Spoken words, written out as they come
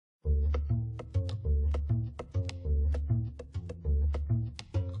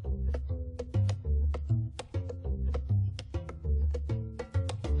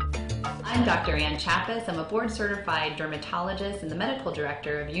I'm Dr. Ann Chappis. I'm a board-certified dermatologist and the medical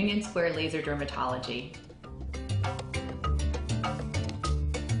director of Union Square Laser Dermatology.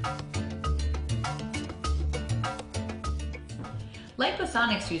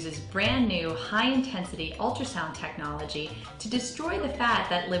 Liposonix uses brand new high-intensity ultrasound technology to destroy the fat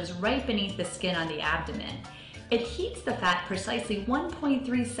that lives right beneath the skin on the abdomen. It heats the fat precisely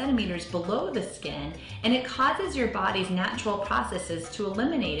 1.3 centimeters below the skin, and it causes your body's natural processes to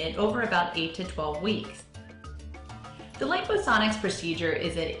eliminate it over about 8 to 12 weeks. The Liposonix procedure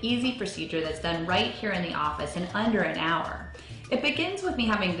is an easy procedure that's done right here in the office in under an hour. It begins with me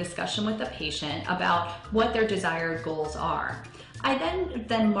having a discussion with the patient about what their desired goals are. I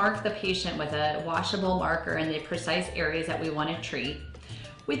then mark the patient with a washable marker in the precise areas that we want to treat.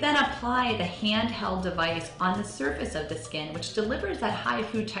 We then apply the handheld device on the surface of the skin, which delivers that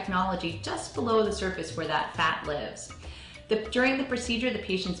HIFU technology just below the surface where that fat lives. During the procedure, the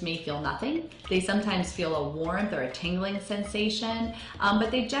patients may feel nothing. They sometimes feel a warmth or a tingling sensation, but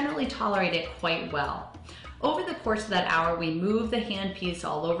they generally tolerate it quite well. Over the course of that hour, we move the handpiece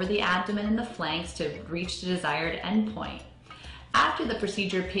all over the abdomen and the flanks to reach the desired endpoint. After the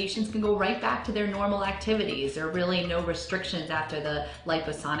procedure, patients can go right back to their normal activities. There are really no restrictions after the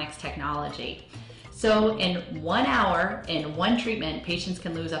Liposonix technology. So in 1 hour, in one treatment, patients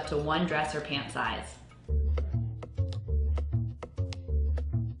can lose up to 1 dress or pant size.